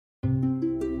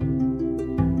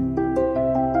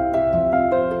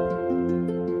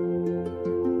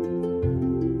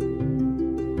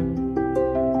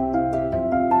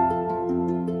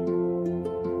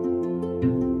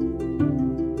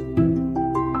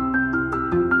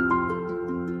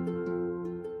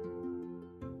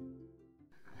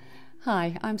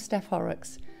Hi, I'm Steph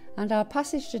Horrocks, and our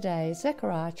passage today is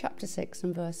Zechariah chapter 6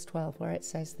 and verse 12, where it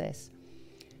says this: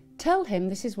 "Tell him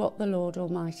this is what the Lord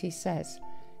Almighty says.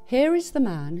 Here is the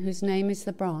man whose name is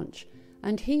the branch,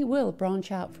 and he will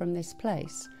branch out from this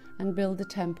place and build the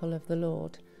temple of the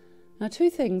Lord." Now, two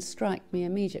things strike me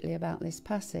immediately about this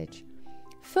passage.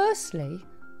 Firstly,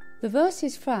 the verse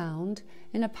is found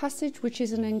in a passage which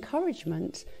is an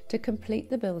encouragement to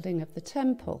complete the building of the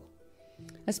temple.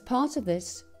 As part of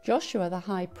this, Joshua the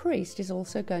high priest is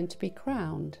also going to be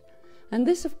crowned. And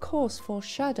this, of course,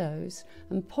 foreshadows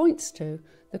and points to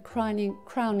the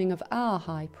crowning of our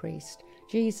high priest,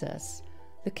 Jesus,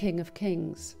 the King of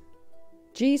Kings.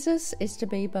 Jesus is to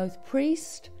be both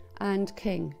priest and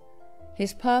king.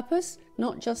 His purpose,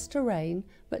 not just to reign,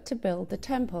 but to build the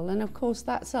temple. And of course,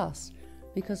 that's us,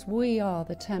 because we are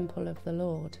the temple of the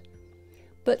Lord.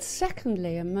 But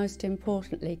secondly, and most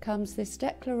importantly, comes this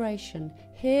declaration: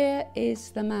 here is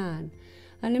the man.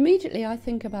 And immediately I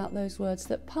think about those words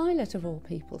that Pilate, of all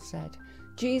people, said.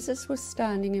 Jesus was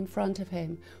standing in front of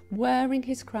him, wearing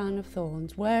his crown of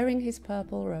thorns, wearing his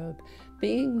purple robe,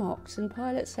 being mocked, and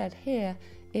Pilate said, "Here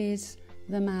is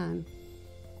the man."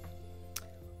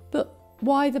 But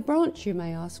why the branch, you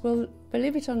may ask? Well,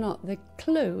 believe it or not, the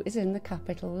clue is in the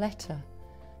capital letter.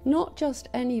 Not just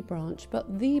any branch,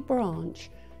 but the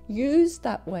branch, used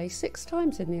that way 6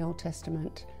 times in the Old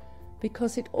Testament,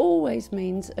 because it always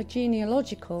means a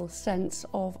genealogical sense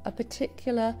of a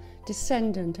particular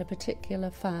descendant, a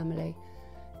particular family.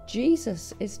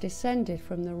 Jesus is descended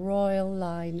from the royal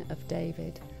line of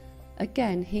David.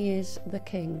 Again, he is the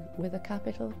king with a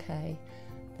capital K,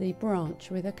 the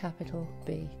branch with a capital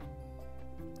B.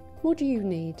 What do you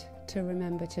need to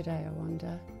remember today, I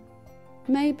wonder?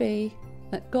 Maybe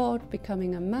that God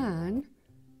becoming a man,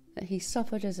 that he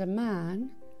suffered as a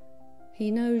man, he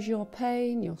knows your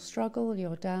pain, your struggle,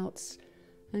 your doubts,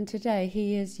 and today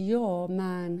he is your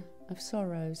man of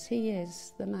sorrows. He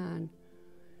is the man.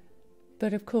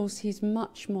 But of course he's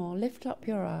much more. Lift up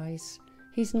your eyes.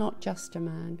 He's not just a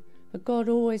man, but God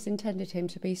always intended him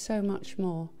to be so much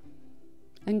more.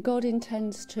 And God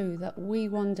intends too that we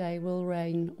one day will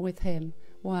reign with him.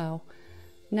 Wow.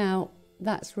 Now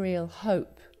that's real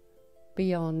hope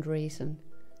beyond reason,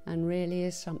 and really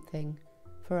is something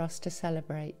for us to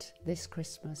celebrate this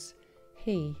Christmas.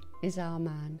 He is our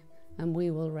man, and we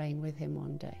will reign with him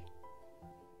one day.